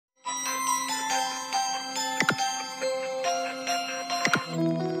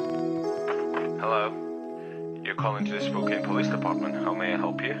calling to the Spokane Police Department. How may I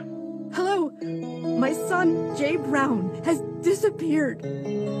help you? Hello. My son, Jay Brown, has disappeared.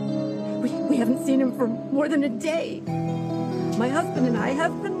 We haven't seen him for more than a day. My husband and I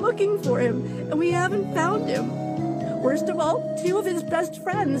have been looking for him, and we haven't found him. Worst of all, 2 of his best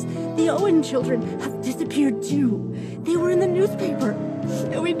friends, the Owen children, have disappeared too. They were in the newspaper,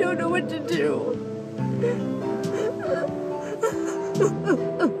 and we don't know what to do.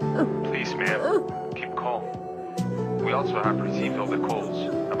 Please, ma'am, keep calm. We also have received other calls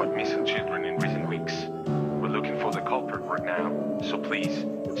about missing children in recent weeks. We're looking for the culprit right now, so please,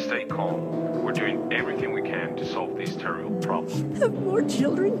 stay calm. We're doing everything we can to solve this terrible problem. Have more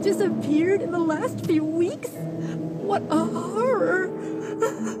children disappeared in the last few weeks? What a horror!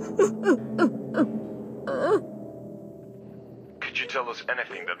 Could you tell us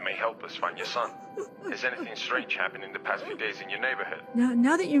anything that may help us find your son? Has anything strange happened in the past few days in your neighborhood?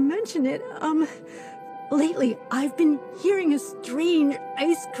 Now that you mention it, lately I've been hearing a strange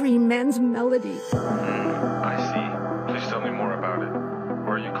ice cream man's melody. I see. Please tell me more about it.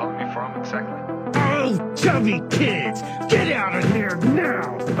 Where are you calling me from exactly? Oh, chubby kids! Get out of here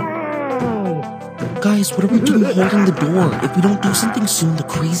now! Oh! Guys, what are we doing holding the door? If we don't do something soon, the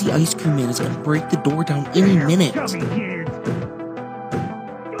crazy ice cream man is gonna break the door down any minute. Chubby kids!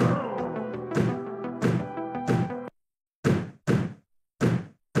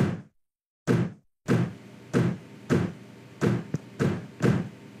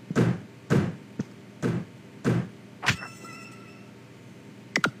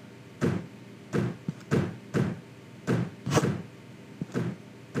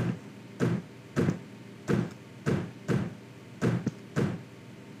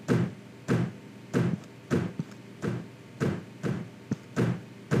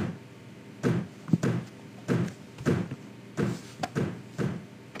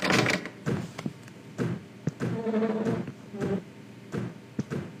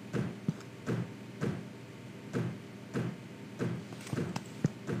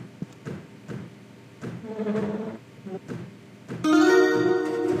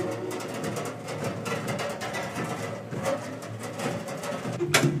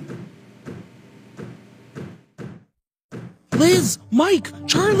 Liz, Mike,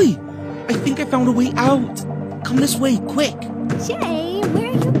 Charlie! I think I found a way out. Come this way, quick. Jay, where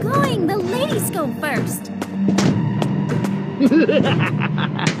are you going? The ladies go first.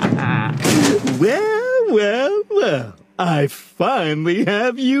 Well, I finally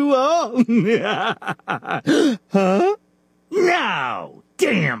have you all. Huh? No!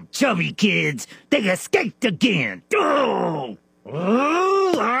 Damn chubby kids! They escaped again! Oh,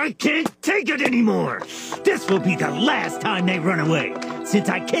 I can't take it anymore! This will be the last time they run away! Since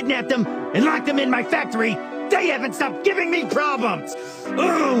I kidnapped them and locked them in my factory, they haven't stopped giving me problems!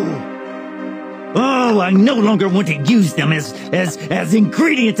 Oh, I no longer want to use them as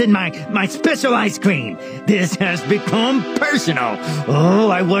ingredients in my special ice cream. This has become personal. Oh,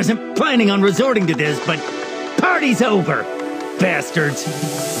 I wasn't planning on resorting to this, but party's over, bastards.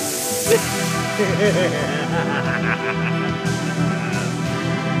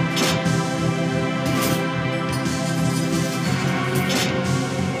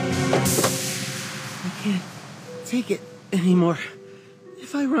 I can't take it anymore.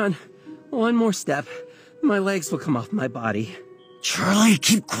 If I run one more step, my legs will come off my body. Charlie,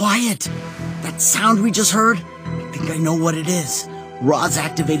 keep quiet. That sound we just heard, I think I know what it is. Roz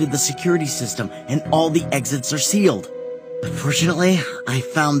activated the security system, and all the exits are sealed. Unfortunately, I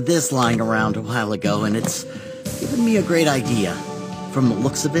found this lying around a while ago, and it's given me a great idea. From the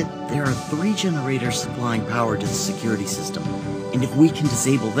looks of it, there are 3 generators supplying power to the security system, and if we can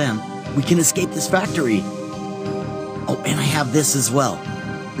disable them, we can escape this factory. Oh, and I have this as well.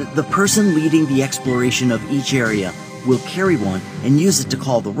 The person leading the exploration of each area will carry one and use it to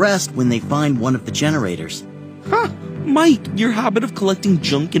call the rest when they find one of the generators. Huh, Mike, your habit of collecting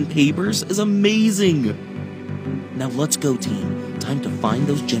junk and papers is amazing. Now let's go, team. Time to find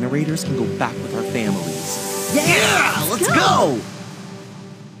those generators and go back with our families. Yeah, let's go!